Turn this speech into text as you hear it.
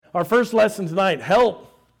our first lesson tonight, help.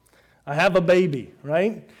 I have a baby,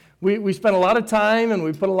 right? We spent a lot of time and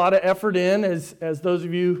we put a lot of effort in as those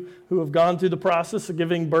of you who have gone through the process of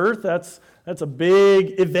giving birth. That's a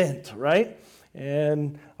big event, right?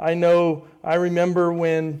 And I remember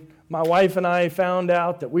when my wife and I found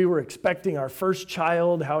out that we were expecting our first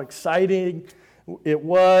child, how exciting it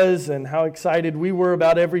was and how excited we were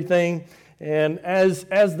about everything. And as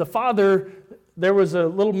the father, there was a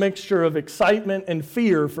little mixture of excitement and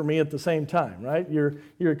fear for me at the same time, right? You're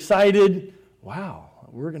excited, wow,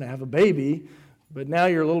 we're going to have a baby, but now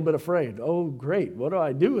you're a little bit afraid. Oh, great, what do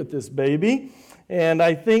I do with this baby? And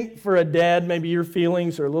I think for a dad, maybe your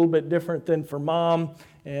feelings are a little bit different than for mom.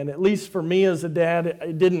 And at least for me as a dad,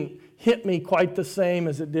 it didn't hit me quite the same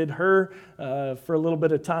as it did her for a little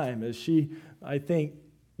bit of time, as she, I think,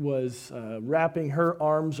 was wrapping her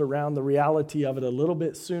arms around the reality of it a little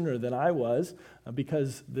bit sooner than I was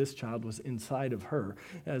because this child was inside of her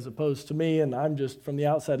as opposed to me, and I'm just from the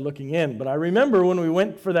outside looking in. But I remember when we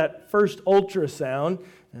went for that first ultrasound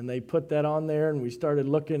and they put that on there and we started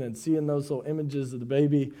looking and seeing those little images of the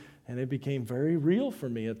baby, and it became very real for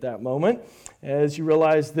me at that moment as you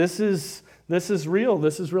realize this is real,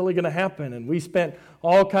 this is really going to happen. And we spent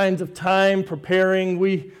all kinds of time preparing.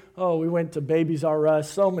 We went to Babies R Us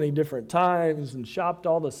so many different times and shopped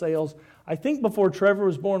all the sales. I think before Trevor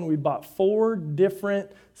was born, we bought 4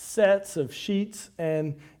 different sets of sheets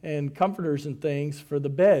and comforters and things for the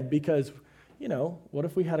bed because, what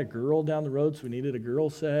if we had a girl down the road, so we needed a girl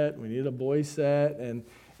set, we needed a boy set,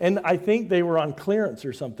 and I think they were on clearance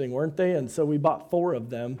or something, weren't they? And so we bought 4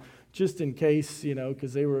 of them just in case,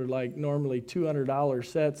 because they were like normally $200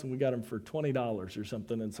 sets, and we got them for $20 or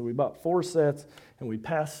something. And so we bought 4 sets, and we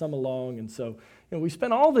passed some along. And so we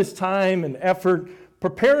spent all this time and effort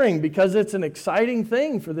preparing because it's an exciting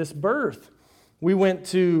thing for this birth. We went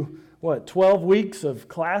to, 12 weeks of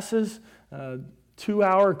classes,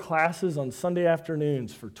 2-hour classes on Sunday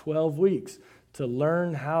afternoons for 12 weeks to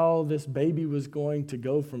learn how this baby was going to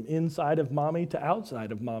go from inside of mommy to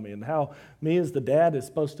outside of mommy and how me as the dad is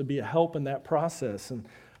supposed to be a help in that process. And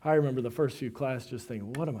I remember the first few classes just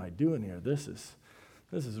thinking, what am I doing here? This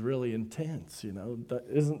is really intense,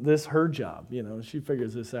 Isn't this her job? She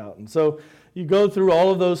figures this out. And so you go through all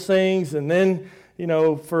of those things, and then,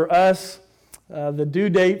 for us, the due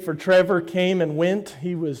date for Trevor came and went.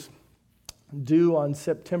 He was due on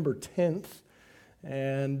September 10th.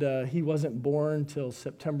 And he wasn't born till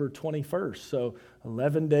September 21st, so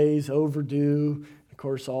 11 days overdue. Of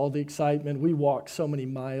course, all the excitement. We walked so many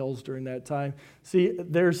miles during that time. See,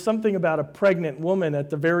 there's something about a pregnant woman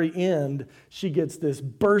at the very end. She gets this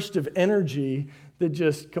burst of energy that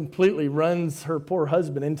just completely runs her poor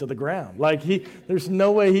husband into the ground. There's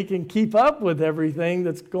no way he can keep up with everything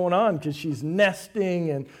that's going on because she's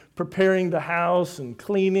nesting and preparing the house and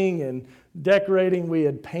cleaning and decorating. We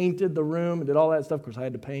had painted the room and did all that stuff. Of course, I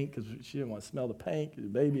had to paint because she didn't want to smell the paint, the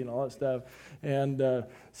baby and all that stuff. And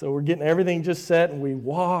so we're getting everything just set, and we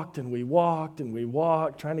walked and we walked and we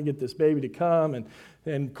walked, trying to get this baby to come.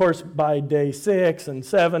 And of course, by day 6 and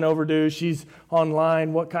 7 overdue, she's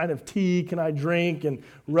online. What kind of tea can I drink? And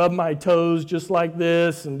rub my toes just like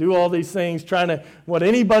this and do all these things, trying to,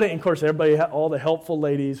 and of course, everybody, all the helpful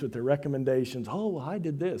ladies with their recommendations. Oh, well, I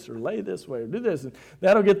did this, or lay this way, or do this. And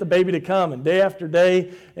that'll get the baby to come. And day after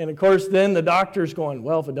day. And of course, then the doctor's going,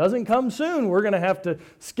 well, if it doesn't come soon, we're going to have to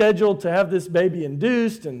schedule to have this baby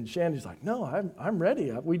induced. And Shandy's like, no, I'm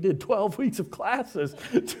ready. We did 12 weeks of classes,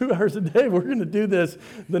 2 hours a day. We're going to do this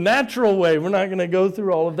the natural way. We're not going to go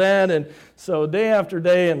through all of that. And so day after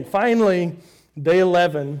day, and finally, day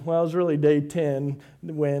 11, well, it was really day 10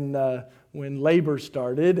 when labor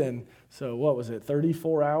started. And so what was it,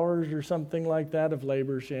 34 hours or something like that of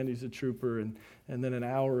labor. Shandy's a trooper. And then an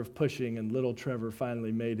hour of pushing, and little Trevor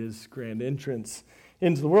finally made his grand entrance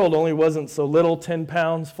into the world. Only wasn't so little, 10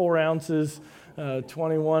 pounds, 4 ounces,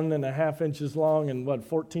 21 and a half inches long, and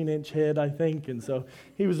 14-inch head, I think. And so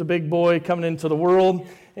he was a big boy coming into the world,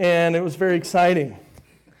 and it was very exciting.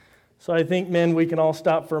 So I think, men, we can all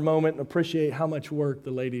stop for a moment and appreciate how much work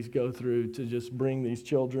the ladies go through to just bring these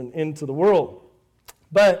children into the world.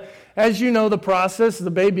 But as you know the process,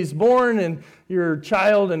 the baby's born, and your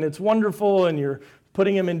child, and it's wonderful, and you're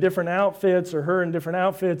putting him in different outfits or her in different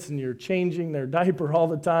outfits, and you're changing their diaper all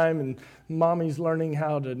the time, and mommy's learning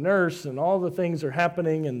how to nurse, and all the things are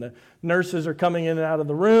happening, and the nurses are coming in and out of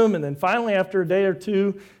the room. And then finally, after a day or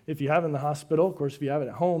two, if you have it in the hospital, of course, if you have it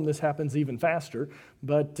at home, this happens even faster.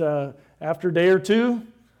 But after a day or two,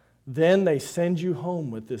 then they send you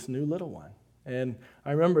home with this new little one. And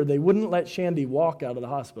I remember they wouldn't let Shandy walk out of the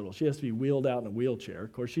hospital. She has to be wheeled out in a wheelchair.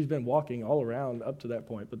 Of course, she's been walking all around up to that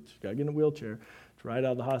point, but she's got to get in a wheelchair to ride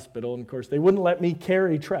out of the hospital. And of course, they wouldn't let me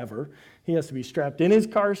carry Trevor. He has to be strapped in his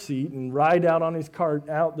car seat and ride out on his cart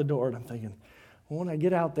out the door. And I'm thinking, well, when I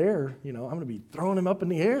get out there, I'm going to be throwing him up in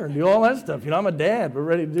the air and do all that stuff. I'm a dad. We're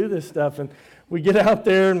ready to do this stuff. And we get out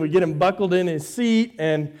there and we get him buckled in his seat,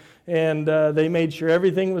 and they made sure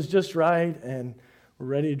everything was just right, and we're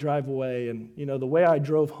ready to drive away. And, the way I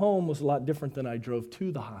drove home was a lot different than I drove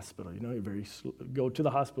to the hospital. You go to the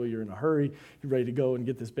hospital, you're in a hurry, you're ready to go and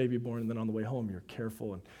get this baby born, and then on the way home, you're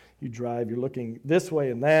careful, and you drive, you're looking this way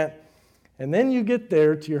and that. And then you get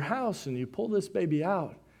there to your house, and you pull this baby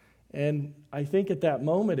out. And I think at that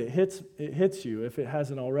moment, it hits you, if it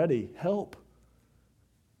hasn't already, help.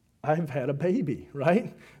 I've had a baby,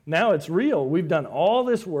 right? Now it's real. We've done all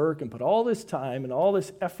this work and put all this time and all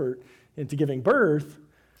this effort into giving birth,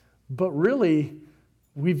 but really,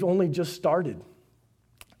 we've only just started.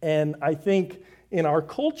 And I think in our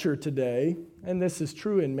culture today, and this is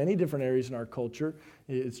true in many different areas in our culture,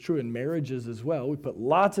 it's true in marriages as well, we put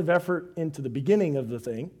lots of effort into the beginning of the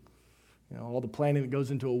thing, all the planning that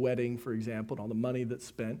goes into a wedding, for example, and all the money that's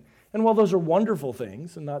spent. And while those are wonderful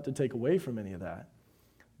things, and not to take away from any of that,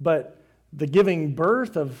 but the giving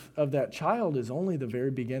birth of that child is only the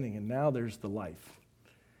very beginning, and now there's the life.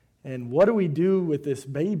 And what do we do with this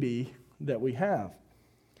baby that we have?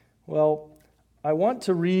 Well, I want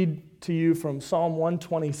to read to you from Psalm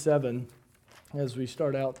 127 as we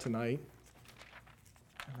start out tonight.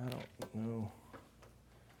 I don't know.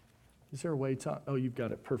 Is there a way to... Oh, you've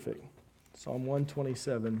got it. Perfect. Psalm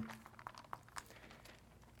 127.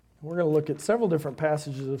 We're going to look at several different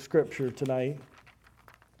passages of Scripture tonight.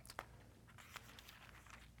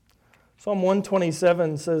 Psalm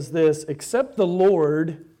 127 says this, "Except the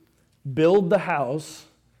Lord build the house,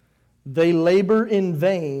 they labor in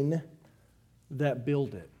vain that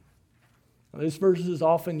build it." Now, this verse is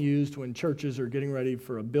often used when churches are getting ready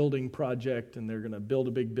for a building project and they're going to build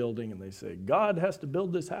a big building, and they say, God has to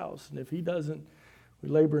build this house, and if he doesn't, we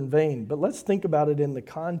labor in vain. But let's think about it in the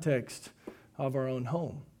context of our own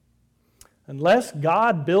home. Unless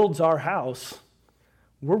God builds our house,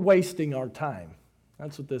 we're wasting our time.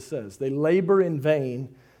 That's what this says. They labor in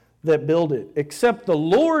vain that build it. Except the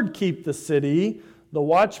Lord keep the city, the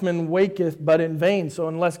watchman waketh but in vain. So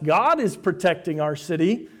unless God is protecting our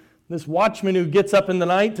city, this watchman who gets up in the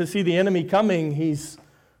night to see the enemy coming, he's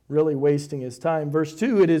really wasting his time. Verse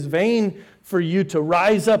 2, "It is vain for you to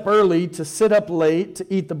rise up early, to sit up late,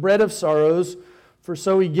 to eat the bread of sorrows, for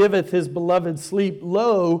so he giveth his beloved sleep.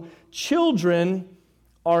 Lo, children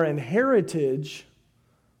are an heritage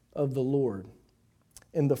of the Lord,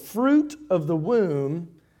 and the fruit of the womb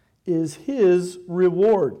is his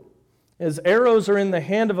reward. As arrows are in the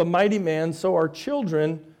hand of a mighty man, so are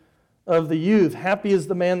children of the youth. Happy is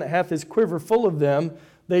the man that hath his quiver full of them.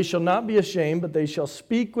 They shall not be ashamed, but they shall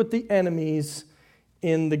speak with the enemies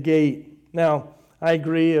in the gate." Now, I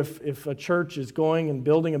agree, if a church is going and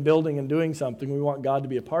building a building and doing something, we want God to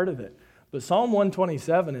be a part of it. But Psalm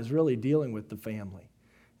 127 is really dealing with the family.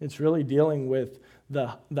 It's really dealing with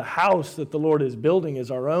the house that the Lord is building is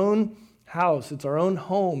our own house. It's our own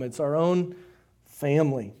home. It's our own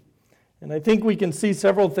family. And I think we can see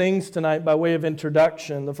several things tonight by way of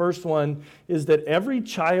introduction. The first one is that every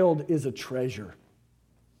child is a treasure.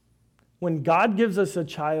 When God gives us a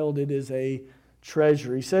child, it is a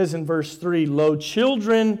treasure. He says in verse 3, "Lo,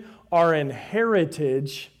 children are an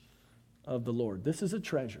heritage of the Lord." This is a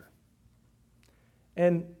treasure.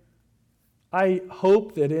 And I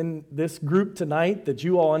hope that in this group tonight that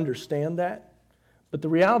you all understand that. But the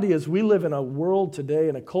reality is we live in a world today,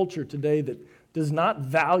 in a culture today that does not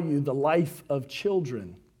value the life of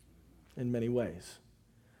children in many ways.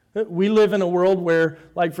 We live in a world where,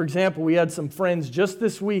 like for example, we had some friends just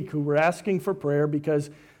this week who were asking for prayer because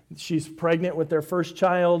she's pregnant with their first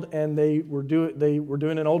child, and they were doing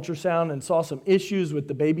an ultrasound and saw some issues with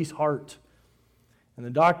the baby's heart. And the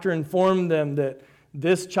doctor informed them that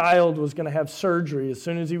this child was going to have surgery as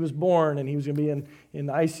soon as he was born, and he was going to be in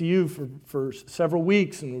ICU for several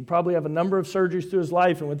weeks and would probably have a number of surgeries through his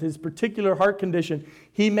life. And with his particular heart condition,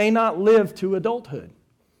 he may not live to adulthood.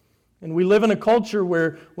 And we live in a culture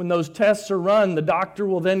where when those tests are run, the doctor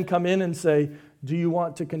will then come in and say, "Do you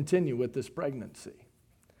want to continue with this pregnancy?"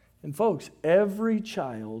 And folks, every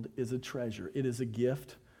child is a treasure. It is a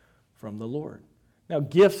gift from the Lord. Now,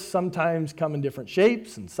 gifts sometimes come in different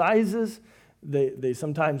shapes and sizes. They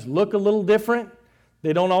sometimes look a little different.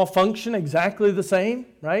 They don't all function exactly the same,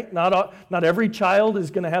 right? Not every child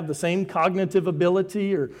is going to have the same cognitive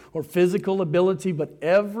ability or physical ability, but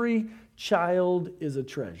every child is a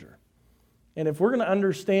treasure. And if we're going to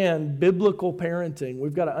understand biblical parenting,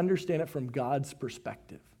 we've got to understand it from God's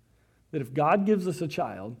perspective. That if God gives us a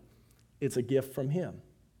child, it's a gift from Him.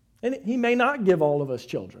 And He may not give all of us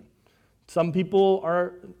children. Some people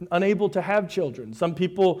are unable to have children. Some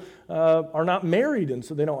people are not married, and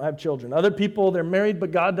so they don't have children. Other people, they're married,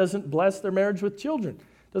 but God doesn't bless their marriage with children.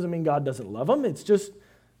 Doesn't mean God doesn't love them. It's just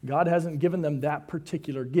God hasn't given them that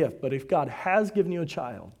particular gift. But if God has given you a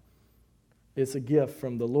child, it's a gift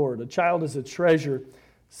from the Lord. A child is a treasure.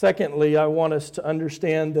 Secondly, I want us to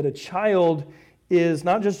understand that a child is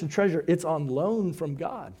not just a treasure, it's on loan from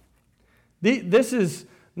God. This is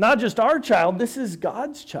not just our child, this is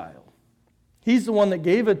God's child. He's the one that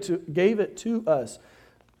gave it to us.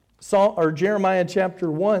 Jeremiah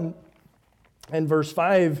chapter 1 and verse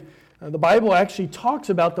 5, the Bible actually talks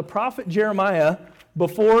about the prophet Jeremiah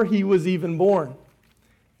before he was even born.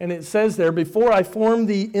 And it says there, before I formed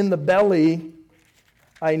thee in the belly,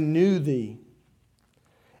 I knew thee.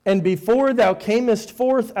 And before thou camest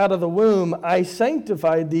forth out of the womb, I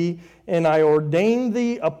sanctified thee, and I ordained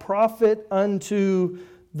thee a prophet unto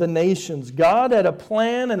the nations. God had a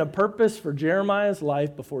plan and a purpose for Jeremiah's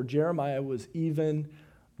life before Jeremiah was even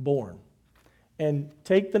born. And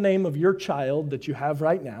take the name of your child that you have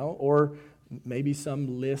right now, or maybe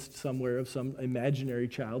some list somewhere of some imaginary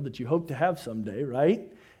child that you hope to have someday,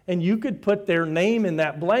 right? And you could put their name in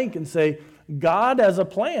that blank and say, God has a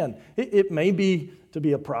plan. It may be to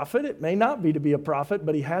be a prophet. It may not be to be a prophet,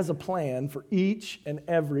 but He has a plan for each and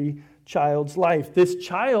every child's life. This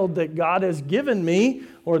child that God has given me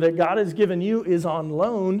or that God has given you is on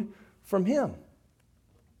loan from Him.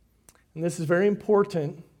 And this is very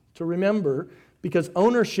important to remember because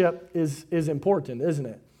ownership is important, isn't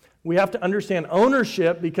it? We have to understand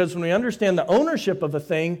ownership because when we understand the ownership of a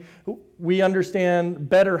thing, we understand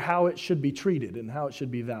better how it should be treated and how it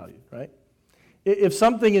should be valued, right? If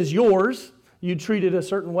something is yours, you treat it a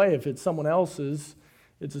certain way. If it's someone else's,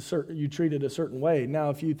 you treat it a certain way.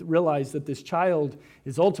 Now, if you realize that this child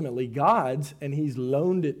is ultimately God's and He's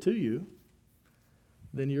loaned it to you,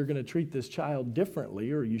 then you're going to treat this child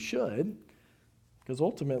differently, or you should, because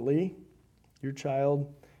ultimately your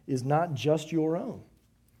child is not just your own.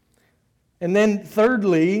 And then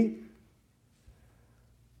thirdly,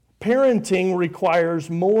 parenting requires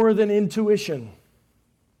more than intuition.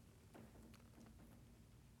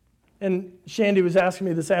 And Shandy was asking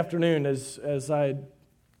me this afternoon as I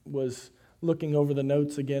was looking over the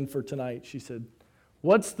notes again for tonight. She said,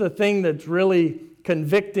 what's the thing that's really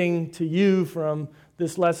convicting to you from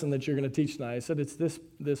this lesson that you're going to teach tonight? I said, it's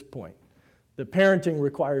this point. That parenting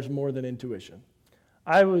requires more than intuition.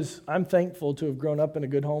 I'm thankful to have grown up in a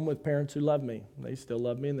good home with parents who love me. They still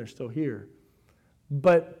love me and they're still here.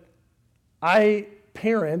 But I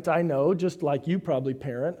parent, I know, just like you probably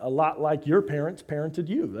parent, a lot like your parents parented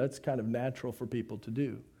you. That's kind of natural for people to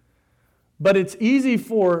do. But it's easy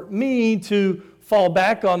for me to fall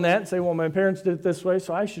back on that and say, well, my parents did it this way,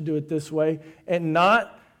 so I should do it this way, and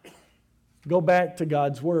not go back to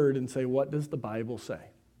God's Word and say, what does the Bible say?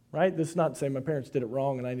 Right? This is not saying my parents did it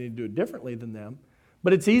wrong and I need to do it differently than them.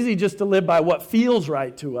 But it's easy just to live by what feels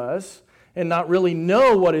right to us and not really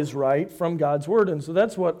know what is right from God's Word. And so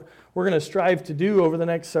that's what we're going to strive to do over the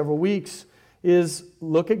next several weeks, is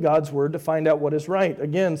look at God's Word to find out what is right.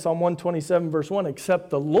 Again, Psalm 127 verse 1, except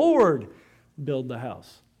the Lord build the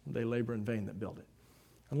house, they labor in vain that build it.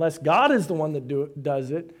 Unless God is the one that does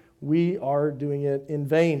it, we are doing it in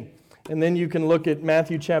vain. And then you can look at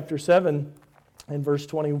Matthew chapter 7 and verse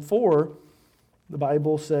 24. The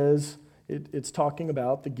Bible says, it's talking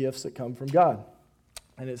about the gifts that come from God.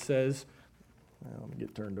 And it says, let me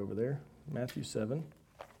get turned over there, Matthew 7,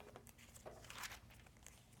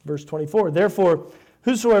 verse 24. Therefore,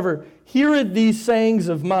 whosoever heareth these sayings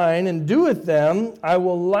of mine and doeth them, I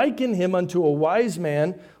will liken him unto a wise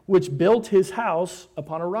man which built his house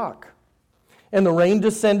upon a rock. And the rain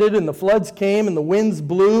descended, and the floods came, and the winds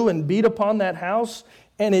blew and beat upon that house,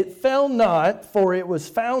 and it fell not, for it was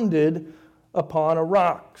founded upon a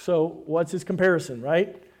rock. So what's his comparison,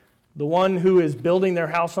 right? The one who is building their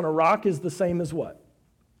house on a rock is the same as what?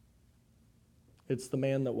 It's the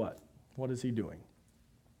man that what? What is he doing?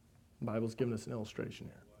 The Bible's giving us an illustration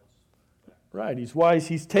here. Right, he's wise.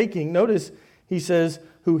 He's taking, notice he says,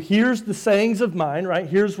 who hears the sayings of mine, right?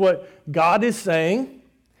 Here's what God is saying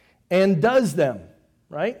and does them,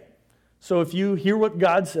 right? So if you hear what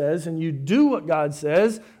God says and you do what God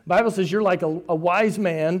says, the Bible says you're like a wise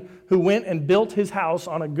man who went and built his house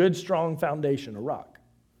on a good, strong foundation, a rock.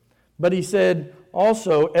 But he said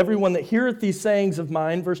also, everyone that heareth these sayings of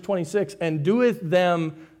mine, verse 26, and doeth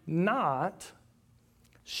them not,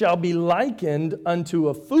 shall be likened unto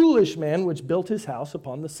a foolish man which built his house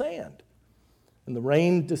upon the sand. And the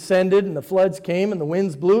rain descended, and the floods came, and the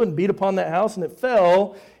winds blew and beat upon that house, and it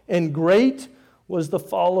fell, and great was the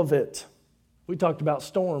fall of it. We talked about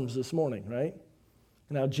storms this morning, right?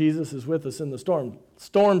 And how Jesus is with us in the storm.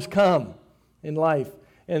 Storms come in life.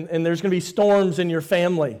 And there's going to be storms in your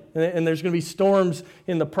family. And there's going to be storms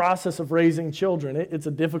in the process of raising children. It's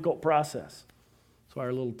a difficult process. That's why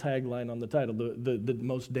our little tagline on the title, the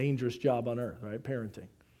most dangerous job on earth, right? Parenting.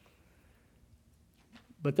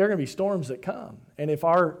 But there are going to be storms that come. And if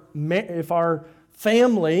our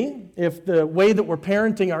family, if the way that we're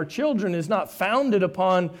parenting our children is not founded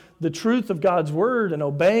upon the truth of God's word and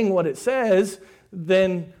obeying what it says,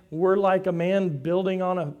 then we're like a man building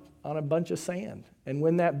on a bunch of sand. And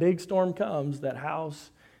when that big storm comes, that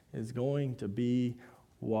house is going to be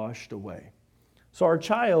washed away.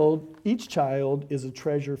 So each child is a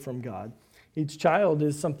treasure from God. Each child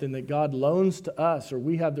is something that God loans to us, or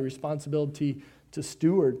we have the responsibility to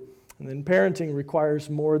steward. And then parenting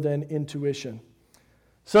requires more than intuition.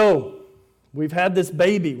 So, we've had this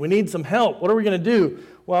baby. We need some help. What are we going to do?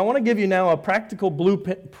 Well, I want to give you now a practical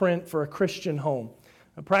blueprint for a Christian home.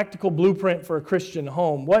 A practical blueprint for a Christian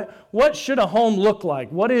home. What should a home look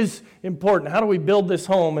like? What is important? How do we build this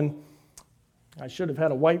home? And I should have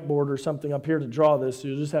had a whiteboard or something up here to draw this, so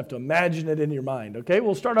you'll just have to imagine it in your mind. Okay,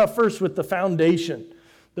 we'll start off first with the foundation.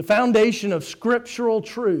 The foundation of scriptural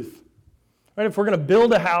truth. Right? If we're going to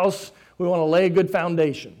build a house, we want to lay a good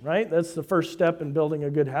foundation, right? That's the first step in building a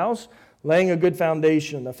good house, laying a good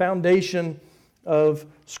foundation, the foundation of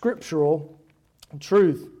scriptural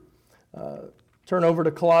truth. Turn over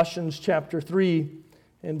to Colossians chapter 3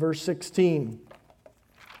 and verse 16.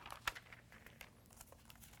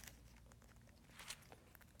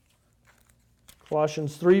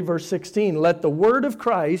 Colossians 3 verse 16. Let the word of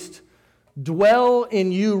Christ dwell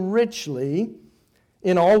in you richly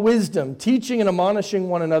in all wisdom, teaching and admonishing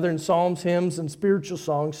one another in psalms, hymns, and spiritual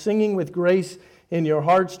songs, singing with grace in your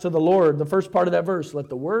hearts to the Lord. The first part of that verse, let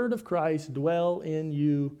the word of Christ dwell in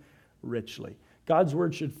you richly. God's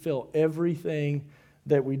word should fill everything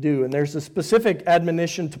that we do. And there's a specific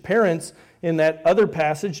admonition to parents in that other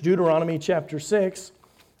passage, Deuteronomy chapter 6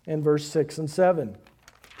 and verse 6 and 7.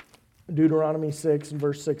 Deuteronomy 6 and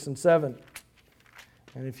verse 6 and 7.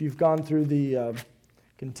 And if you've gone through the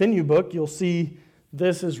Continue book, you'll see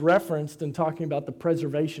this is referenced in talking about the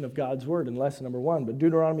preservation of God's word in lesson number 1. But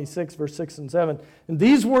Deuteronomy 6, verse 6 and 7. And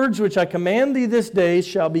these words which I command thee this day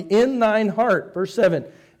shall be in thine heart. Verse 7.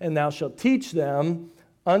 And thou shalt teach them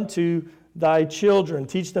unto thy children.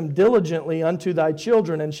 Teach them diligently unto thy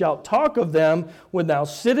children, and shalt talk of them when thou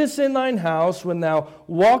sittest in thine house, when thou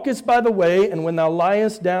walkest by the way, and when thou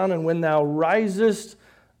liest down, and when thou risest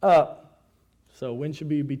up. So when should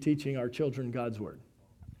we be teaching our children God's word?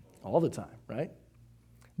 All the time, right?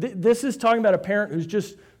 This is talking about a parent who's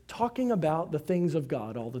just talking about the things of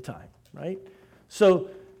God all the time, right? So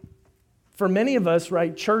for many of us,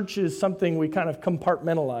 right, church is something we kind of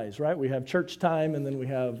compartmentalize, right? We have church time and then we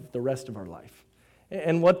have the rest of our life.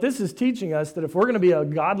 And what this is teaching us, that if we're going to be a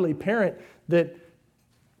godly parent, that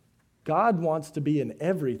God wants to be in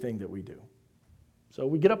everything that we do. So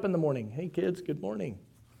we get up in the morning. Hey kids, good morning.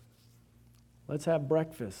 Let's have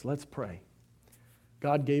breakfast. Let's pray.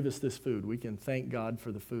 God gave us this food. We can thank God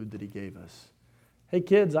for the food that He gave us. Hey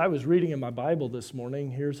kids, I was reading in my Bible this morning.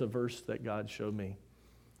 Here's a verse that God showed me.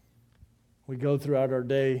 We go throughout our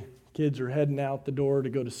day. Kids are heading out the door to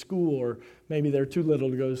go to school, or maybe they're too little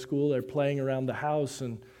to go to school. They're playing around the house,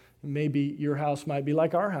 and maybe your house might be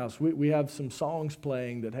like our house. We have some songs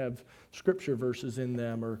playing that have scripture verses in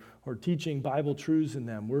them, or teaching Bible truths in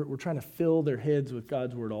them. We're trying to fill their heads with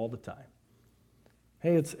God's word all the time.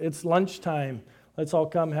 Hey, it's lunchtime. Let's all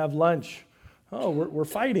come have lunch. Oh, we're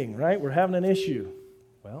fighting, right? We're having an issue.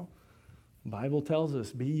 Well, the Bible tells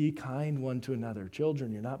us, be ye kind one to another.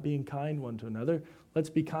 Children, you're not being kind one to another. Let's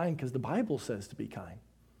be kind because the Bible says to be kind.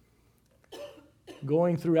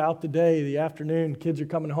 Going throughout the day, the afternoon, kids are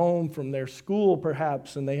coming home from their school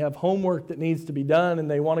perhaps, and they have homework that needs to be done, and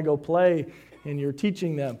they want to go play, and you're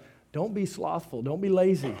teaching them, don't be slothful, don't be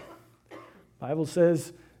lazy. The Bible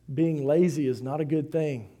says being lazy is not a good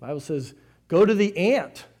thing. The Bible says, go to the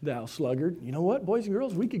ant, thou sluggard. You know what, boys and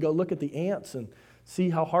girls? We could go look at the ants and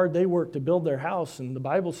see how hard they work to build their house. And the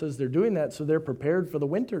Bible says they're doing that so they're prepared for the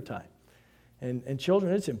winter time. And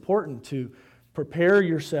children, it's important to prepare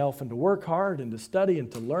yourself and to work hard and to study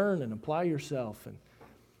and to learn and apply yourself. And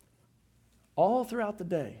all throughout the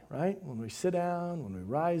day, right? When we sit down, when we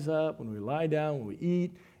rise up, when we lie down, when we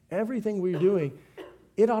eat, everything we're doing,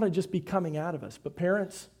 it ought to just be coming out of us. But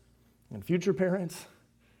parents and future parents,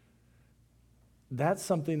 that's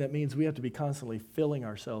something that means we have to be constantly filling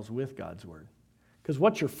ourselves with God's word. Because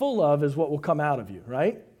what you're full of is what will come out of you,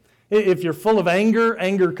 right? If you're full of anger,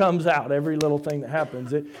 anger comes out, every little thing that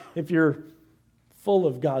happens. If you're full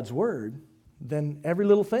of God's word, then every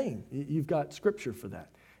little thing, you've got scripture for that.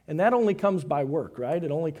 And that only comes by work, right?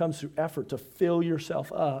 It only comes through effort to fill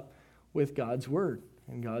yourself up with God's word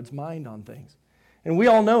and God's mind on things. And we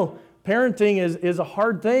all know parenting is a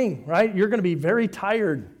hard thing, right? You're going to be very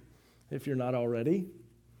tired if you're not already.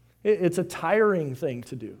 It's a tiring thing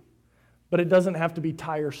to do. But it doesn't have to be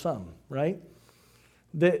tiresome, right?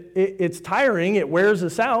 It's tiring, it wears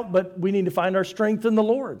us out, but we need to find our strength in the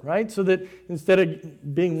Lord, right? So that instead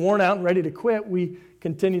of being worn out and ready to quit, we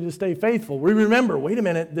continue to stay faithful. We remember, wait a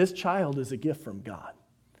minute, this child is a gift from God.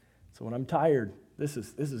 So when I'm tired, this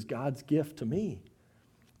is God's gift to me.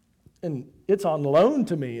 And it's on loan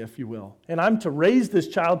to me, if you will. And I'm to raise this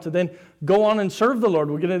child to then go on and serve the Lord.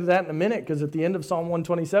 We'll get into that in a minute, because at the end of Psalm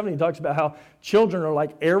 127, he talks about how children are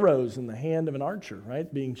like arrows in the hand of an archer,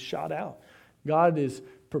 right? Being shot out. God is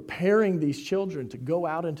preparing these children to go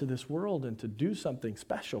out into this world and to do something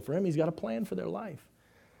special for him. He's got a plan for their life.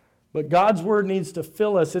 But God's word needs to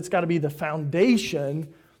fill us. It's got to be the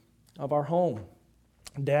foundation of our home.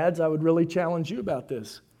 Dads, I would really challenge you about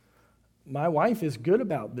this. My wife is good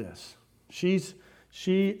about this. She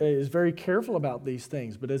is very careful about these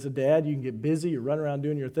things. But as a dad, you can get busy, you run around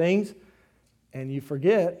doing your things, and you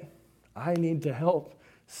forget, I need to help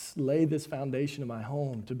lay this foundation of my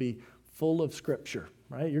home to be full of Scripture,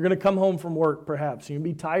 right? You're going to come home from work, perhaps, and you'll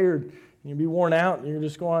be tired, and you'll be worn out, and you're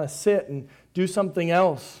just going to sit and do something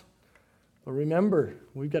else. But remember,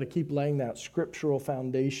 we've got to keep laying that scriptural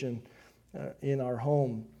foundation in our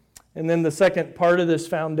home. And then the second part of this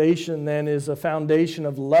foundation then is a foundation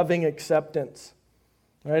of loving acceptance.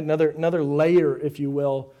 Right? Another layer, if you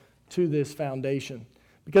will, to this foundation.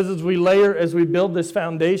 Because as we build this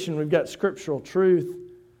foundation, we've got scriptural truth,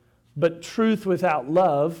 but truth without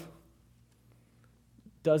love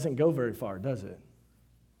doesn't go very far, does it?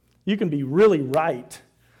 You can be really right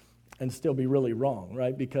and still be really wrong,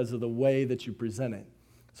 right? Because of the way that you present it.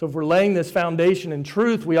 So if we're laying this foundation in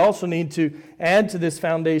truth, we also need to add to this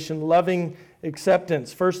foundation loving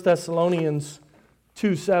acceptance. 1 Thessalonians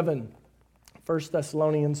 2:7. 1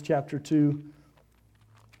 Thessalonians chapter 2,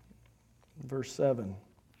 verse 7.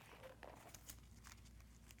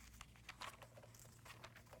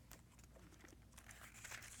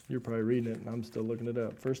 You're probably reading it, and I'm still looking it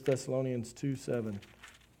up. 1 Thessalonians 2:7.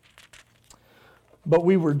 But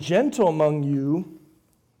we were gentle among you,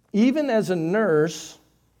 even as a nurse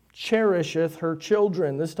cherisheth her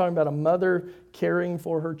children. This is talking about a mother caring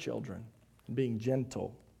for her children, being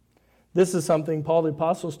gentle. This is something Paul the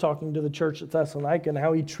Apostle is talking to the church at Thessalonica and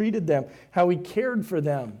how he treated them, how he cared for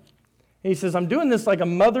them. And he says, I'm doing this like a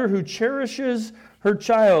mother who cherishes her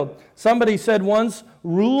child. Somebody said once,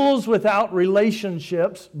 rules without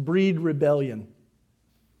relationships breed rebellion.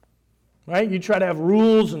 Right? You try to have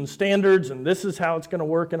rules and standards, and this is how it's going to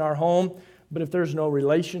work in our home. But if there's no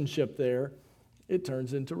relationship there, it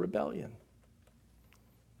turns into rebellion.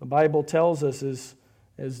 The Bible tells us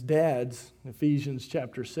as dads, Ephesians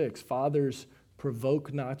chapter 6, fathers,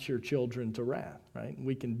 provoke not your children to wrath. Right?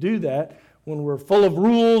 We can do that when we're full of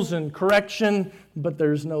rules and correction, but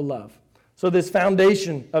there's no love. So this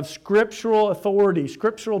foundation of scriptural authority,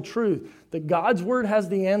 scriptural truth, that God's word has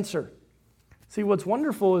the answer. See, what's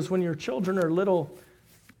wonderful is when your children are little,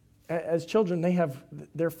 as children,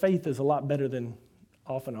 their faith is a lot better than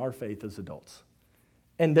often our faith as adults.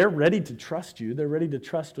 And they're ready to trust you. They're ready to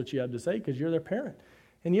trust what you have to say because you're their parent.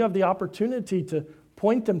 And you have the opportunity to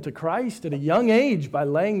point them to Christ at a young age by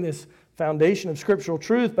laying this foundation of scriptural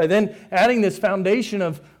truth, by then adding this foundation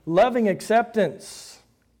of loving acceptance.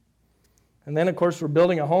 And then, of course, we're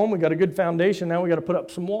building a home. We've got a good foundation. Now we've got to put up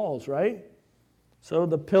some walls, right? So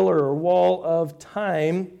the pillar or wall of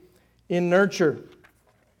time in nurture.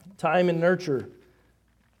 Time in nurture.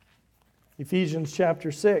 Ephesians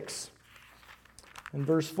chapter 6 and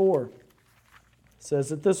verse 4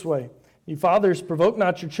 says it this way. You fathers, provoke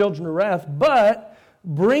not your children to wrath, but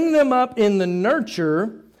bring them up in the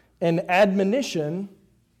nurture and admonition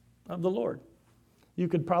of the Lord. You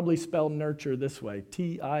could probably spell nurture this way,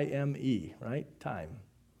 T-I-M-E, right? Time.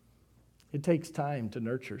 It takes time to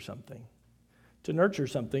nurture something. To nurture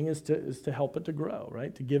something is to help it to grow,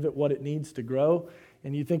 right? To give it what it needs to grow.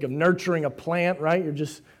 And you think of nurturing a plant, right? You're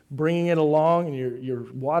just bringing it along and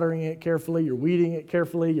you're watering it carefully, you're weeding it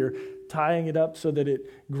carefully, you're tying it up so that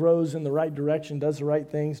it grows in the right direction, does the right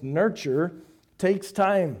things. Nurture takes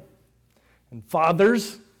time. And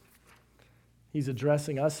fathers, he's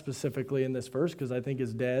addressing us specifically in this verse because I think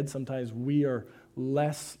as dads, sometimes we are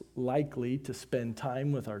less likely to spend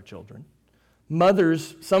time with our children.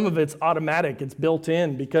 Mothers, some of it's automatic, it's built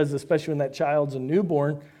in, because especially when that child's a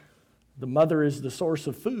newborn, the mother is the source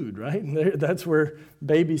of food, right? And that's where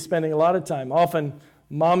baby's spending a lot of time. Often,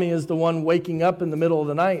 mommy is the one waking up in the middle of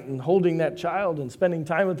the night and holding that child and spending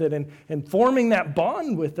time with it and forming that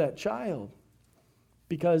bond with that child,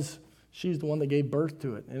 because she's the one that gave birth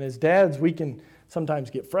to it. And as dads, we can sometimes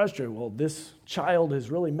get frustrated. Well, this child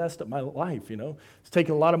has really messed up my life, It's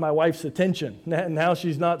taken a lot of my wife's attention. Now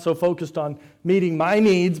she's not so focused on meeting my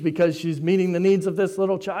needs because she's meeting the needs of this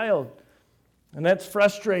little child. And that's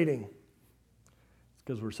frustrating. It's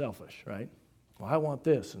because we're selfish, right? Well, I want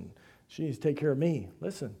this, and she needs to take care of me.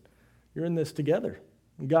 Listen, you're in this together.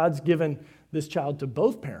 God's given this child to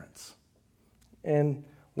both parents. And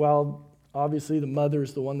while obviously the mother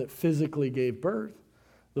is the one that physically gave birth,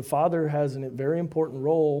 the father has a very important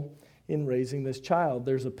role in raising this child.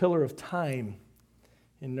 There's a pillar of time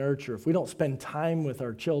in nurture. If we don't spend time with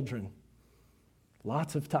our children,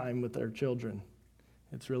 lots of time with our children,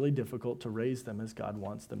 it's really difficult to raise them as God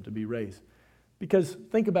wants them to be raised. Because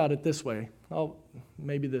think about it this way.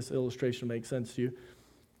 Maybe this illustration makes sense to you.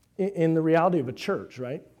 In the reality of a church,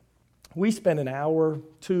 right? We spend an hour,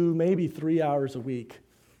 2, maybe 3 hours a week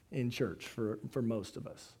in church for most of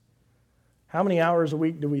us. How many hours a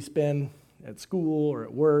week do we spend at school or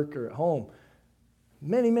at work or at home?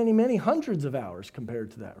 Many, many, many hundreds of hours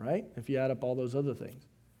compared to that, right? If you add up all those other things.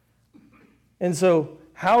 And so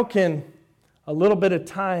how can a little bit of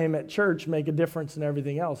time at church make a difference in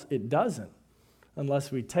everything else? It doesn't,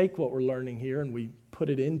 unless we take what we're learning here and we put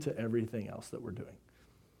it into everything else that we're doing.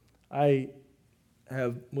 I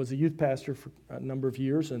was a youth pastor for a number of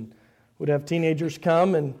years and would have teenagers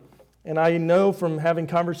come, and I know from having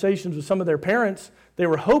conversations with some of their parents, they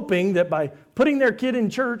were hoping that by putting their kid in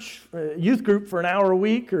church, youth group for an hour a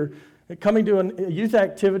week, or coming to a youth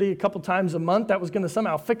activity a couple times a month, that was going to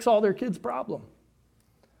somehow fix all their kids' problem.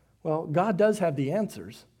 Well, God does have the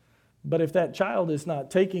answers, but if that child is not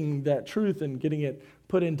taking that truth and getting it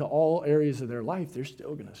put into all areas of their life, they're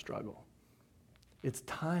still going to struggle. It's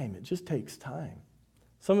time. It just takes time.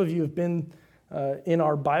 Some of you have been in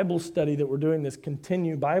our Bible study that we're doing, this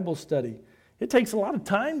Continue Bible study. It takes a lot of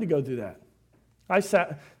time to go through that.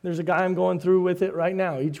 There's a guy I'm going through with it right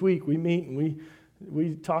now. Each week we meet and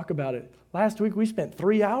we talk about it. Last week we spent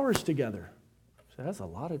 3 hours together. So that's a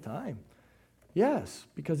lot of time. Yes,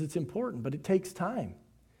 because it's important, but it takes time.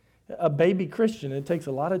 A baby Christian, it takes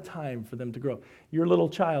a lot of time for them to grow. Your little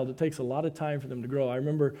child, it takes a lot of time for them to grow. I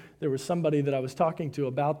remember there was somebody that I was talking to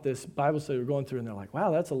about this Bible study we were going through, and they're like,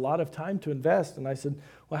 wow, that's a lot of time to invest. And I said,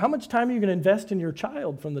 well, how much time are you going to invest in your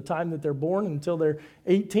child from the time that they're born until they're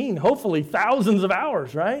 18? Hopefully thousands of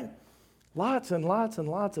hours, right? Lots and lots and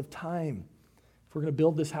lots of time. If we're going to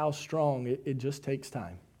build this house strong, it just takes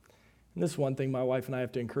time. And this is one thing my wife and I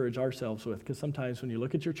have to encourage ourselves with, because sometimes when you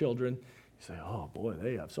look at your children, you say, oh boy,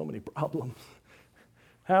 they have so many problems.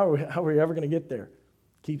 How are we ever going to get there?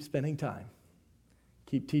 Keep spending time.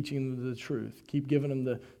 Keep teaching them the truth. Keep giving them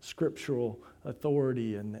the scriptural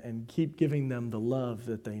authority and keep giving them the love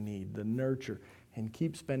that they need, the nurture, and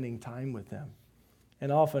keep spending time with them.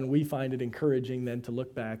 And often we find it encouraging then to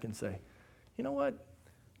look back and say, you know what?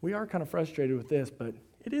 We are kind of frustrated with this, but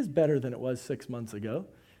it is better than it was 6 months ago.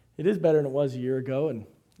 It is better than it was a year ago, and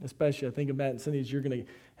especially I think of Matt and Cindy's, you're going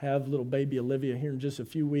to have little baby Olivia here in just a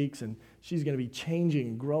few weeks, and she's going to be changing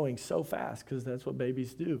and growing so fast because that's what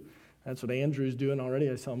babies do. That's what Andrew's doing already.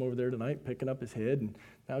 I saw him over there tonight picking up his head, and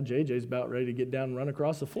now JJ's about ready to get down and run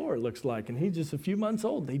across the floor, it looks like, and he's just a few months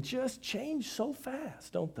old. They just change so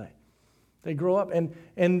fast, don't they? They grow up,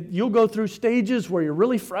 and you'll go through stages where you're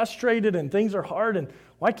really frustrated and things are hard, and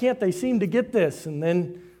why can't they seem to get this? And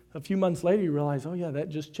then a few months later, you realize, oh yeah, that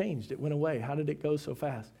just changed. It went away. How did it go so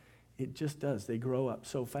fast? It just does. They grow up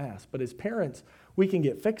so fast. But as parents, we can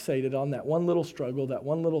get fixated on that one little struggle, that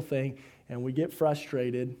one little thing, and we get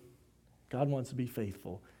frustrated. God wants to be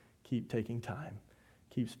faithful. Keep taking time.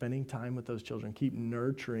 Keep spending time with those children. Keep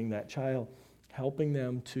nurturing that child, helping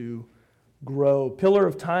them to grow. Pillar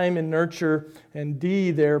of time and nurture. And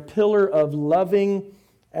D, their pillar of loving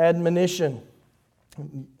admonition.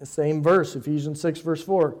 The same verse, Ephesians 6, verse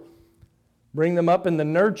 4. Bring them up in the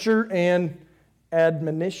nurture and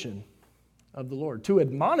admonition of the Lord. To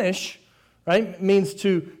admonish, right, means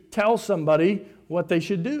to tell somebody what they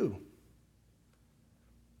should do.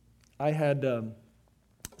 I had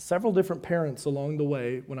several different parents along the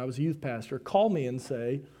way when I was a youth pastor call me and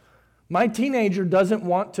say, my teenager doesn't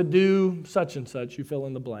want to do such and such, you fill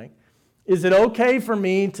in the blank. Is it okay for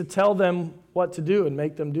me to tell them what to do and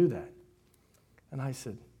make them do that? And I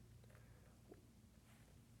said,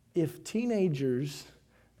 if teenagers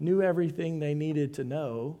knew everything they needed to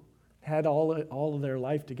know, had all of their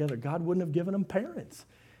life together, God wouldn't have given them parents.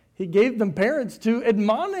 He gave them parents to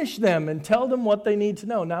admonish them and tell them what they need to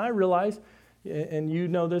know. Now I realize, and you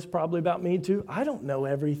know this probably about me too, I don't know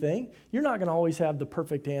everything. You're not going to always have the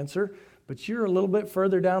perfect answer, but you're a little bit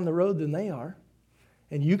further down the road than they are.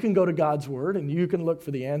 And you can go to God's Word and you can look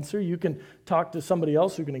for the answer. You can talk to somebody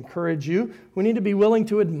else who can encourage you. We need to be willing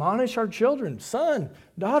to admonish our children. Son,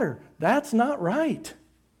 daughter, that's not right.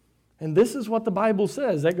 And this is what the Bible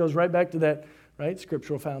says. That goes right back to that, right,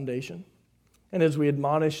 scriptural foundation. And as we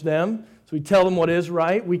admonish them, as we tell them what is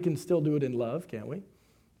right, we can still do it in love, can't we? The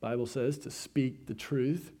Bible says to speak the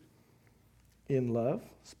truth in love.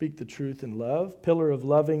 Speak the truth in love. Pillar of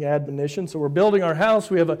loving admonition. So we're building our house.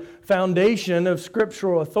 We have a foundation of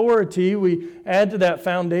scriptural authority. We add to that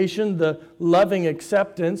foundation the loving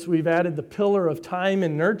acceptance. We've added the pillar of time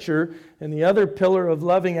and nurture and the other pillar of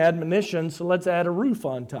loving admonition. So let's add a roof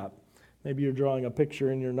on top. Maybe you're drawing a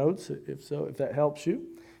picture in your notes. If so, if that helps you.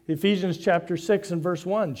 Ephesians chapter 6 and verse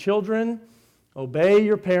 1. Children, obey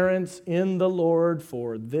your parents in the Lord,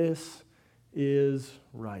 for this is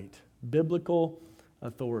right. Biblical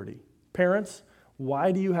authority. Parents,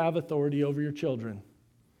 why do you have authority over your children?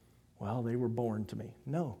 Well, they were born to me.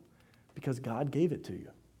 No, because God gave it to you.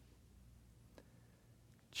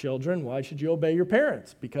 Children, why should you obey your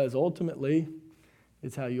parents? Because ultimately,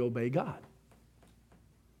 it's how you obey God.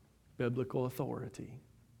 Biblical authority.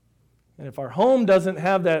 And if our home doesn't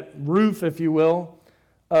have that roof, if you will,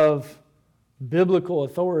 of biblical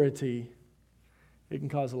authority, it can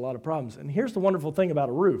cause a lot of problems. And here's the wonderful thing about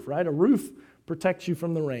a roof, right? A roof protects you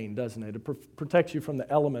from the rain, doesn't it? It protects you from the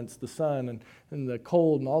elements, the sun and the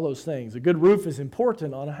cold and all those things. A good roof is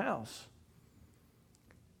important on a house.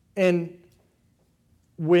 And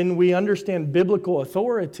when we understand biblical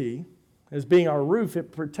authority as being our roof,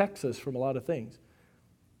 it protects us from a lot of things.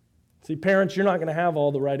 See, parents, you're not going to have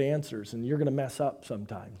all the right answers, and you're going to mess up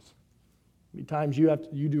sometimes. There'll be times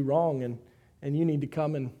you do wrong, and you need to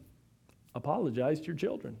come and apologize to your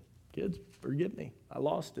children. Kids, forgive me. I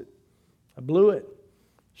lost it. I blew it.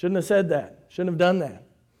 Shouldn't have said that. Shouldn't have done that.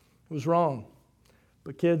 It was wrong.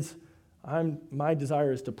 But kids, my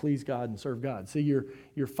desire is to please God and serve God. See,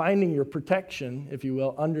 you're finding your protection, if you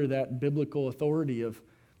will, under that biblical authority of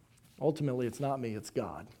ultimately it's not me, it's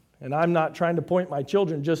God. And I'm not trying to point my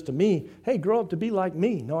children just to me. Hey, grow up to be like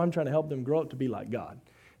me. No, I'm trying to help them grow up to be like God.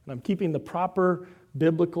 And I'm keeping the proper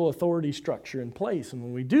biblical authority structure in place. And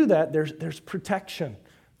when we do that, there's protection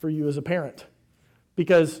for you as a parent.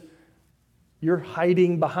 Because you're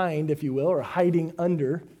hiding behind, if you will, or hiding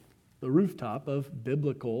under the rooftop of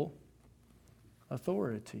biblical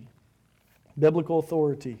authority. Biblical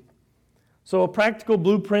authority. So a practical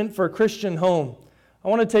blueprint for a Christian home. I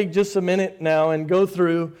want to take just a minute now and go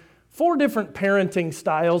through 4 different parenting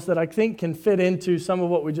styles that I think can fit into some of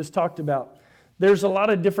what we just talked about. There's a lot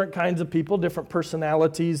of different kinds of people, different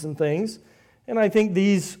personalities and things. And I think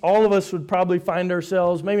all of us would probably find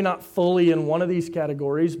ourselves, maybe not fully in one of these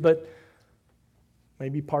categories, but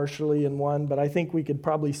maybe partially in one. But I think we could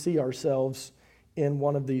probably see ourselves in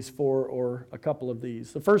one of these 4 or a couple of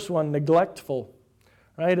these. The first one, neglectful.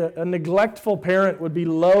 Right? A neglectful parent would be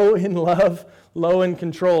low in love, low in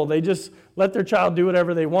control. They just let their child do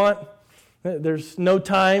whatever they want. There's no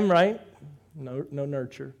time, right? No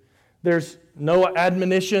nurture. There's no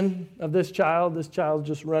admonition of this child. This child's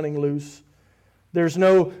just running loose. There's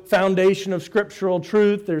no foundation of scriptural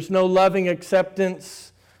truth. There's no loving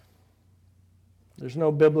acceptance. There's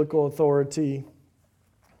no biblical authority.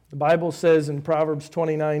 The Bible says in Proverbs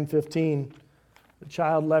 29:15, the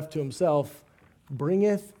child left to himself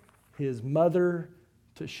bringeth his mother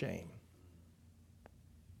to shame.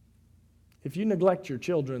 If you neglect your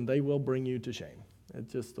children, they will bring you to shame.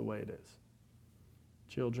 It's just the way it is.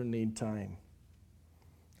 Children need time.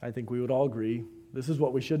 I think we would all agree this is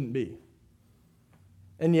what we shouldn't be.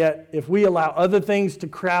 And yet, if we allow other things to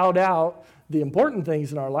crowd out the important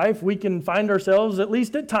things in our life, we can find ourselves, at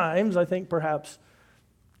least at times, I think perhaps,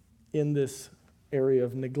 in this area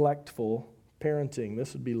of neglectful parenting.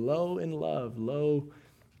 This would be low in love, low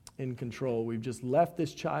in control. We've just left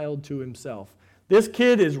this child to himself. This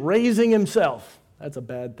kid is raising himself. That's a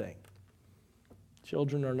bad thing.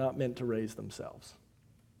 Children are not meant to raise themselves.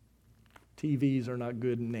 TVs are not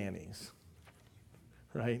good nannies,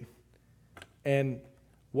 right? And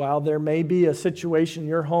while there may be a situation in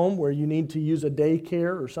your home where you need to use a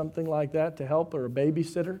daycare or something like that to help, or a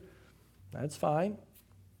babysitter, that's fine.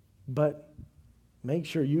 But make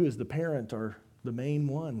sure you as the parent are the main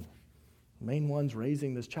one. The main one's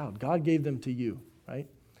raising this child. God gave them to you, right?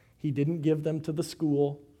 He didn't give them to the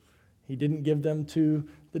school. He didn't give them to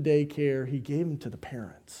the daycare. He gave them to the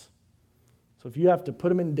parents. So if you have to put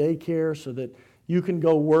them in daycare so that you can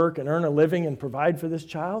go work and earn a living and provide for this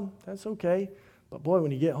child, that's okay. But boy,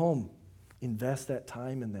 when you get home, invest that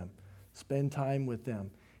time in them. Spend time with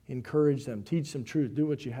them. Encourage them. Teach them truth. Do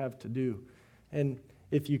what you have to do. And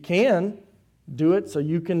if you can, do it so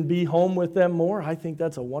you can be home with them more. I think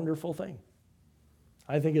that's a wonderful thing.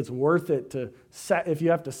 I think it's worth it if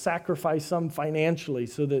you have to sacrifice some financially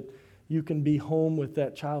so that you can be home with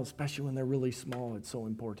that child, especially when they're really small. It's so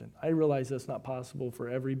important. I realize that's not possible for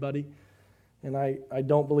everybody. And I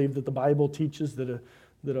don't believe that the Bible teaches that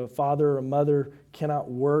a father or a mother cannot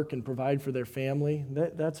work and provide for their family.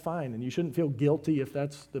 That's fine. And you shouldn't feel guilty if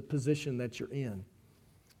that's the position that you're in.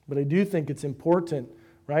 But I do think it's important,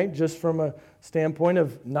 right, just from a standpoint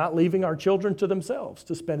of not leaving our children to themselves,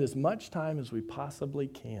 to spend as much time as we possibly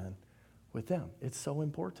can with them. It's so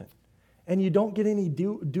important. And you don't get any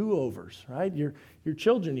do-overs, right? Your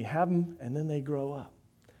children, you have them, and then they grow up.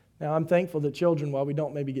 Now, I'm thankful that children, while we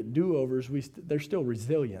don't maybe get do-overs, they're still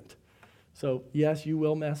resilient. So, yes, you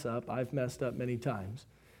will mess up. I've messed up many times.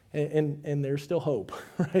 And there's still hope,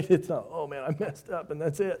 right? It's not, oh, man, I messed up, and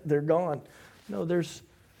that's it. They're gone. No, there's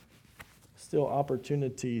still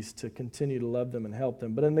opportunities to continue to love them and help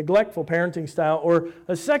them. But a neglectful parenting style, or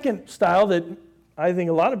a second style that I think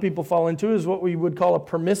a lot of people fall into, is what we would call a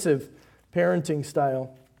permissive parenting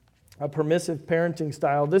style. A permissive parenting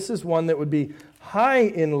style. This is one that would be high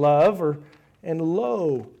in love and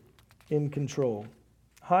low in control.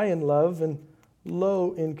 High in love and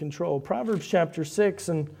low in control. Proverbs chapter 6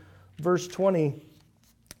 and verse 20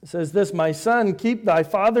 says this, "My son, keep thy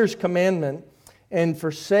father's commandment and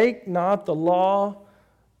forsake not the law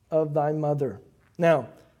of thy mother." Now,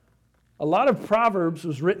 a lot of Proverbs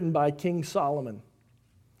was written by King Solomon,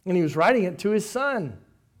 and he was writing it to his son.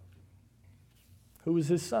 Who was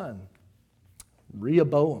his son?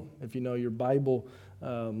 Rehoboam, if you know your Bible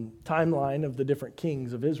timeline of the different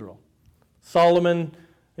kings of Israel. Solomon,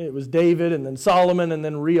 it was David, and then Solomon, and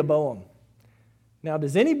then Rehoboam. Now,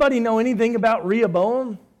 does anybody know anything about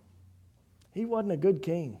Rehoboam? He wasn't a good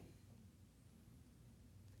king.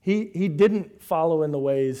 He didn't follow in the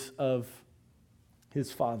ways of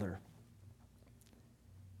his father.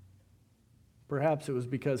 Perhaps it was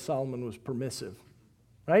because Solomon was permissive,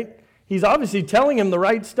 right? He's obviously telling him the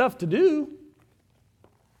right stuff to do.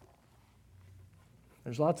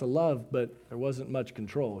 There's lots of love, but there wasn't much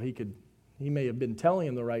control. He may have been telling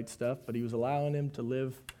him the right stuff, but he was allowing him to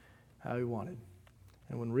live how he wanted.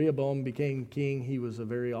 And when Rehoboam became king, he was a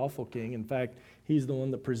very awful king. In fact, he's the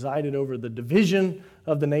one that presided over the division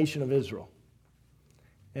of the nation of Israel.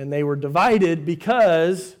 And they were divided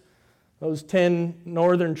because those 10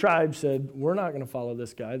 northern tribes said, we're not going to follow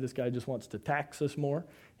this guy. This guy just wants to tax us more.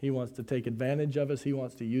 He wants to take advantage of us. He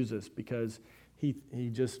wants to use us because he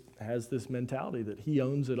just has this mentality that he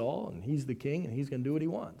owns it all and he's the king and he's going to do what he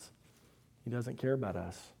wants. He doesn't care about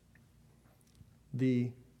us. The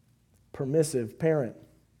permissive parent.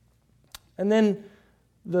 And then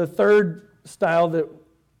the third style that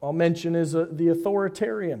I'll mention is the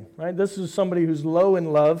authoritarian, right? This is somebody who's low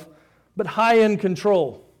in love, but high in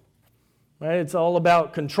control, right? It's all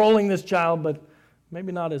about controlling this child, but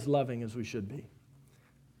maybe not as loving as we should be.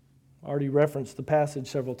 I already referenced the passage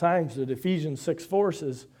several times that Ephesians 6:4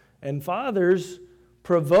 says, "And fathers,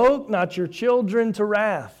 provoke not your children to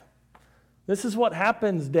wrath." This is what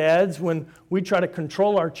happens, dads, when we try to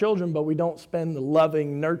control our children, but we don't spend the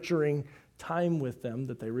loving, nurturing time with them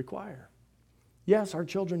that they require. Yes, our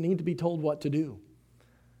children need to be told what to do.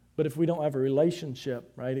 But if we don't have a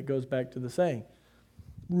relationship, right, it goes back to the saying,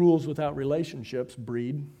 rules without relationships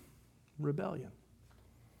breed rebellion.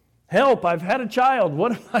 Help, I've had a child.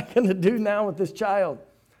 What am I going to do now with this child?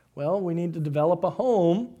 Well, we need to develop a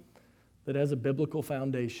home that has a biblical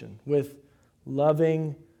foundation with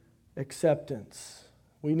loving acceptance.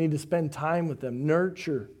 We need to spend time with them,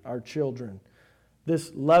 nurture our children.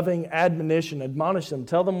 This loving admonition, admonish them,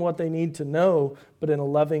 tell them what they need to know, but in a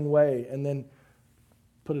loving way, and then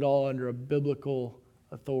put it all under a biblical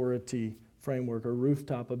authority framework or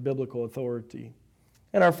rooftop of biblical authority.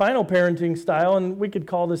 And our final parenting style, and we could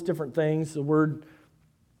call this different things, the word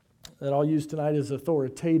that I'll use tonight is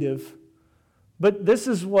authoritative, but this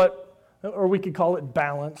is what, or we could call it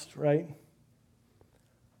balanced, right?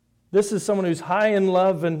 This is someone who's high in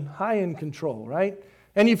love and high in control, right?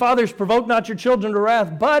 And you fathers, provoke not your children to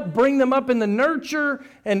wrath, but bring them up in the nurture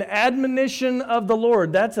and admonition of the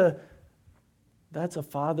Lord. That's a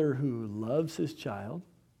father who loves his child,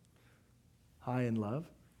 high in love,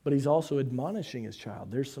 but he's also admonishing his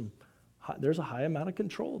child. There's a high amount of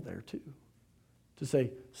control there too. To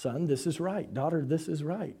say, son, this is right. Daughter, this is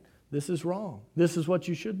right. This is wrong. This is what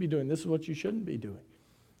you should be doing. This is what you shouldn't be doing.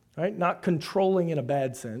 right? Not controlling in a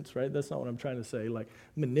bad sense, right? That's not what I'm trying to say, like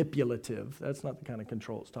manipulative. That's not the kind of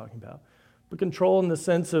control it's talking about. But control in the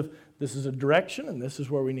sense of this is a direction and this is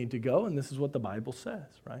where we need to go and this is what the Bible says,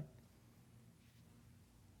 right?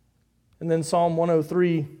 And then Psalm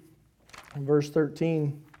 103, verse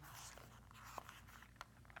 13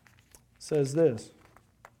 says this,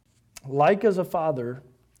 like as a father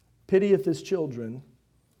pitieth his children,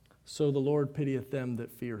 so the Lord pitieth them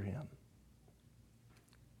that fear him.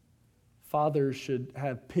 Fathers should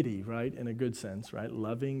have pity, right, in a good sense, right?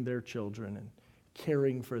 Loving their children and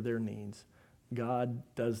caring for their needs. God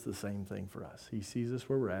does the same thing for us. He sees us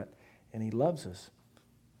where we're at, and he loves us.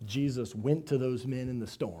 Jesus went to those men in the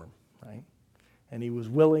storm, right? And he was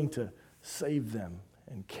willing to save them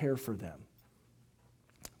and care for them.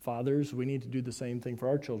 Fathers, we need to do the same thing for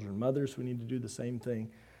our children. Mothers, we need to do the same thing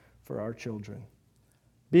for our children.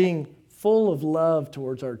 Being full of love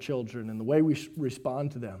towards our children and the way we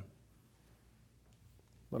respond to them,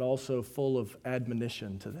 but also full of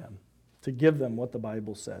admonition to them, to give them what the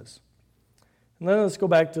Bible says. And then let's go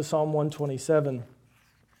back to Psalm 127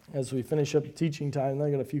 as we finish up the teaching time.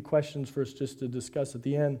 I've got a few questions for us just to discuss at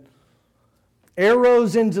the end.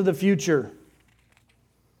 Arrows into the future.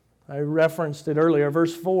 I referenced it earlier,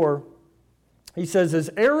 verse 4. He says, as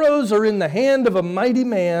arrows are in the hand of a mighty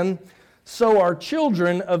man, so are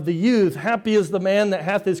children of the youth. Happy is the man that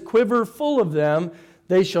hath his quiver full of them.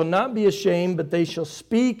 They shall not be ashamed, but they shall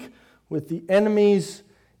speak with the enemies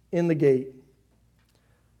in the gate.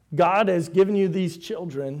 God has given you these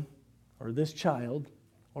children, or this child,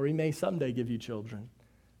 or he may someday give you children.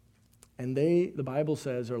 And they, the Bible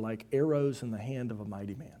says, are like arrows in the hand of a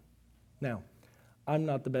mighty man. Now, I'm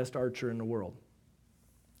not the best archer in the world.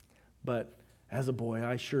 But as a boy,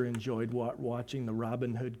 I sure enjoyed watching the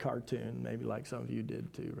Robin Hood cartoon, maybe like some of you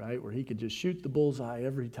did too, right? Where he could just shoot the bullseye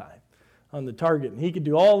every time on the target. And he could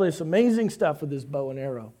do all this amazing stuff with his bow and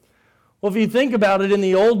arrow. Well, if you think about it, in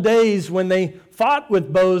the old days when they fought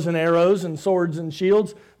with bows and arrows and swords and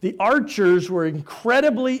shields, the archers were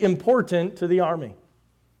incredibly important to the army.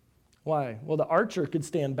 Why? Well, the archer could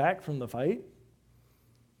stand back from the fight,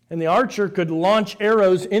 and the archer could launch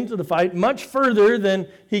arrows into the fight much further than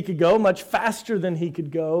he could go, much faster than he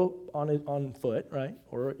could go on foot, right?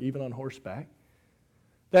 Or even on horseback.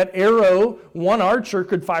 That arrow, one archer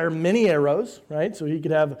could fire many arrows, right? So he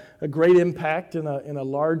could have a great impact in a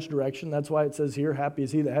large direction. That's why it says here, happy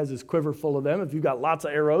is he that has his quiver full of them. If you've got lots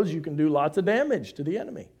of arrows, you can do lots of damage to the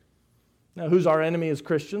enemy. Now, who's our enemy as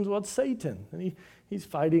Christians? Well, it's Satan. And he's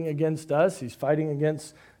fighting against us. He's fighting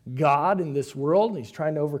against God in this world. And he's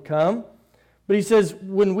trying to overcome. But he says,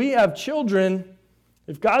 when we have children,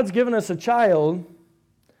 if God's given us a child,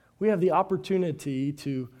 we have the opportunity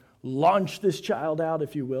to launch this child out,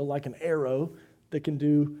 if you will, like an arrow that can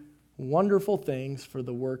do wonderful things for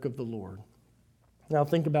the work of the Lord. Now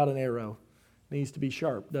think about an arrow. It needs to be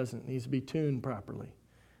sharp, doesn't it? It needs to be tuned properly.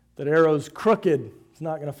 That arrow's crooked, it's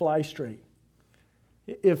not going to fly straight.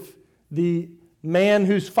 If the man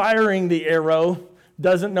who's firing the arrow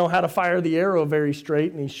doesn't know how to fire the arrow very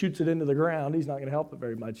straight and he shoots it into the ground, he's not going to help it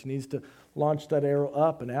very much. He needs to launch that arrow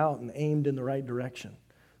up and out and aimed in the right direction.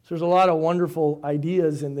 So there's a lot of wonderful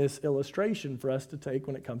ideas in this illustration for us to take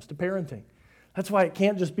when it comes to parenting. That's why it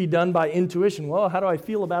can't just be done by intuition. Well, how do I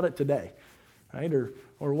feel about it today? Right?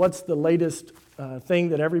 Or what's the latest thing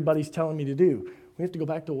that everybody's telling me to do? We have to go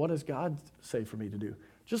back to what does God say for me to do?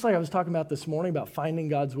 Just like I was talking about this morning about finding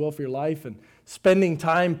God's will for your life and spending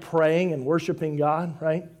time praying and worshiping God,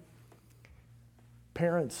 right?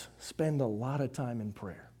 Parents spend a lot of time in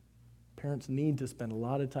prayer. Parents need to spend a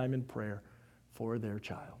lot of time in prayer for their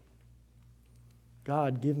child.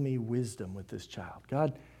 God, give me wisdom with this child.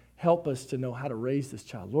 God, help us to know how to raise this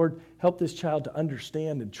child. Lord, help this child to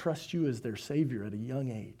understand and trust you as their Savior at a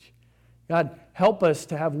young age. God, help us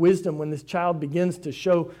to have wisdom when this child begins to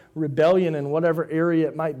show rebellion in whatever area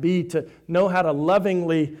it might be, to know how to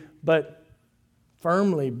lovingly but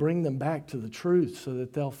firmly bring them back to the truth so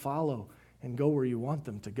that they'll follow and go where you want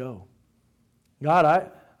them to go.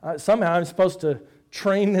 God, I somehow I'm supposed to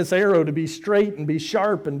train this arrow to be straight and be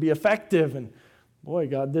sharp and be effective. And boy,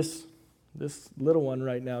 God, this little one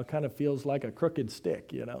right now kind of feels like a crooked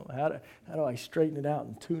stick, you know. How do I straighten it out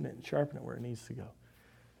and tune it and sharpen it where it needs to go?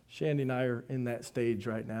 Shandy and I are in that stage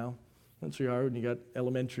right now. Once we are, when you got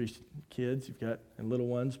elementary kids, you've got, and little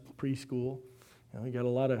ones, preschool, you know, you got a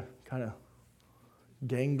lot of kind of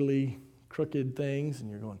gangly, crooked things, and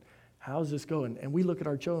you're going, how's this going? And we look at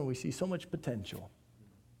our children, we see so much potential.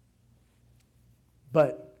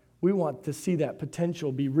 But we want to see that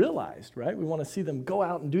potential be realized, right? We want to see them go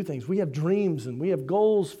out and do things. We have dreams and we have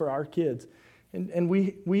goals for our kids. And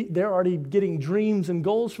they're already getting dreams and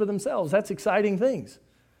goals for themselves. That's exciting things.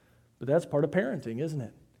 But that's part of parenting, isn't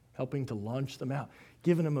it? Helping to launch them out,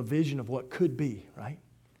 giving them a vision of what could be, right?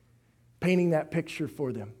 Painting that picture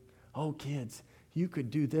for them. Oh, kids, you could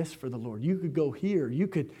do this for the Lord. You could go here. You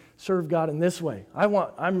could serve God in this way.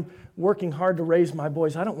 I'm working hard to raise my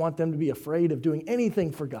boys. I don't want them to be afraid of doing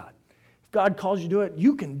anything for God. If God calls you to do it,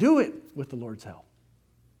 you can do it with the Lord's help.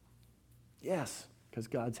 Yes, because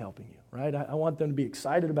God's helping you, right? I want them to be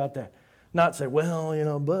excited about that. Not say,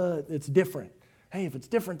 well, but it's different. Hey, if it's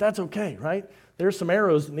different, that's okay, right? There's some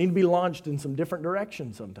arrows that need to be launched in some different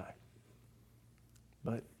directions sometime.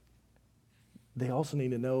 But they also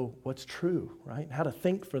need to know what's true, right? How to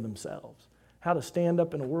think for themselves, how to stand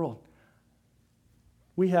up in a world.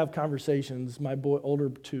 We have conversations, my boy, older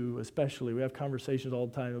two especially, we have conversations all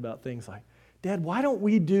the time about things like, Dad, why don't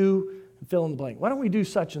we do, fill in the blank, why don't we do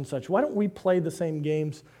such and such? Why don't we play the same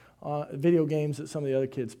games, video games that some of the other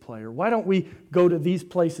kids play? Or why don't we go to these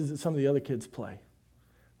places that some of the other kids play?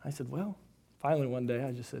 I said, well, finally one day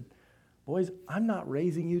I just said, boys, I'm not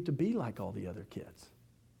raising you to be like all the other kids.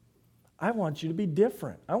 I want you to be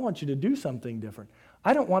different. I want you to do something different.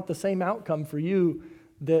 I don't want the same outcome for you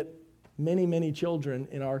that many, many children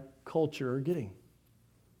in our culture are getting.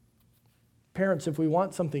 Parents, if we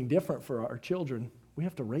want something different for our children, we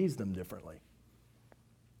have to raise them differently.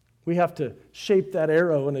 We have to shape that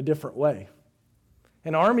arrow in a different way.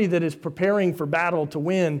 An army that is preparing for battle to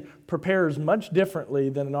win prepares much differently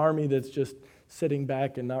than an army that's just sitting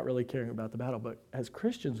back and not really caring about the battle. But as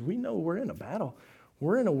Christians, we know we're in a battle.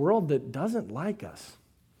 We're in a world that doesn't like us.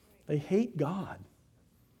 They hate God.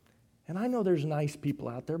 And I know there's nice people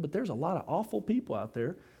out there, but there's a lot of awful people out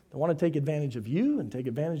there that want to take advantage of you and take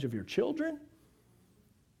advantage of your children.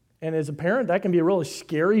 And as a parent, that can be a really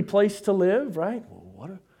scary place to live, right?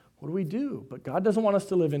 Well, what do we do? But God doesn't want us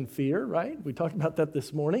to live in fear, right? We talked about that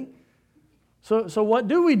this morning. So what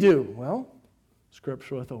do we do? Well,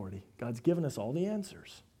 scriptural authority. God's given us all the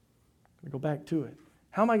answers. I'm going to go back to it.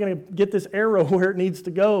 How am I going to get this arrow where it needs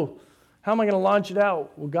to go? How am I going to launch it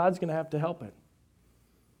out? Well, God's going to have to help it.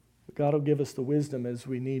 But God will give us the wisdom as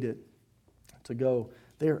we need it to go.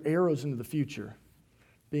 They are arrows into the future,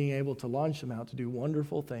 being able to launch them out to do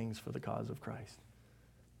wonderful things for the cause of Christ.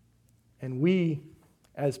 And we,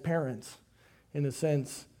 as parents, in a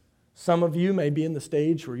sense, some of you may be in the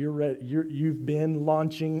stage where you've been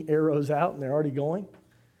launching arrows out and they're already going.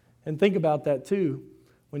 And think about that too.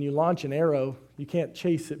 When you launch an arrow, you can't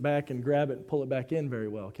chase it back and grab it and pull it back in very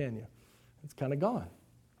well, can you? It's kind of gone.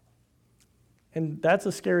 And that's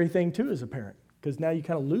a scary thing too as a parent, because now you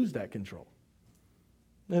kind of lose that control.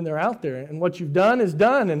 And they're out there, and what you've done is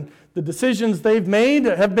done, and the decisions they've made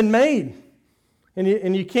have been made.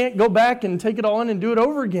 And you can't go back and take it all in and do it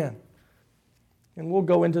over again. And we'll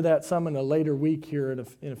go into that some in a later week here.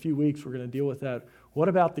 In a few weeks, we're going to deal with that. What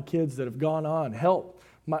about the kids that have gone on? Help.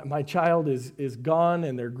 My child is gone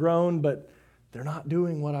and they're grown, but they're not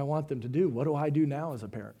doing what I want them to do. What do I do now as a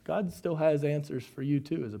parent? God still has answers for you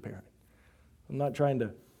too as a parent. I'm not trying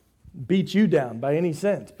to beat you down by any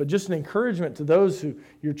sense, but just an encouragement to those who,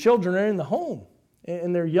 your children are in the home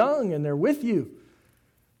and they're young and they're with you.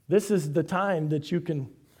 This is the time that you can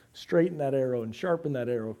straighten that arrow and sharpen that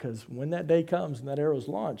arrow, because when that day comes and that arrow's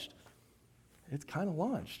launched, it's kind of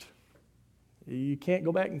launched. You can't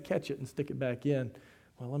go back and catch it and stick it back in.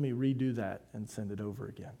 Well, let me redo that and send it over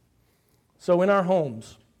again. So in our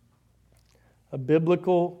homes, a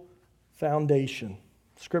biblical foundation,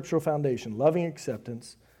 scriptural foundation, loving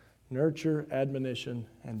acceptance, nurture, admonition,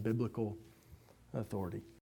 and biblical authority.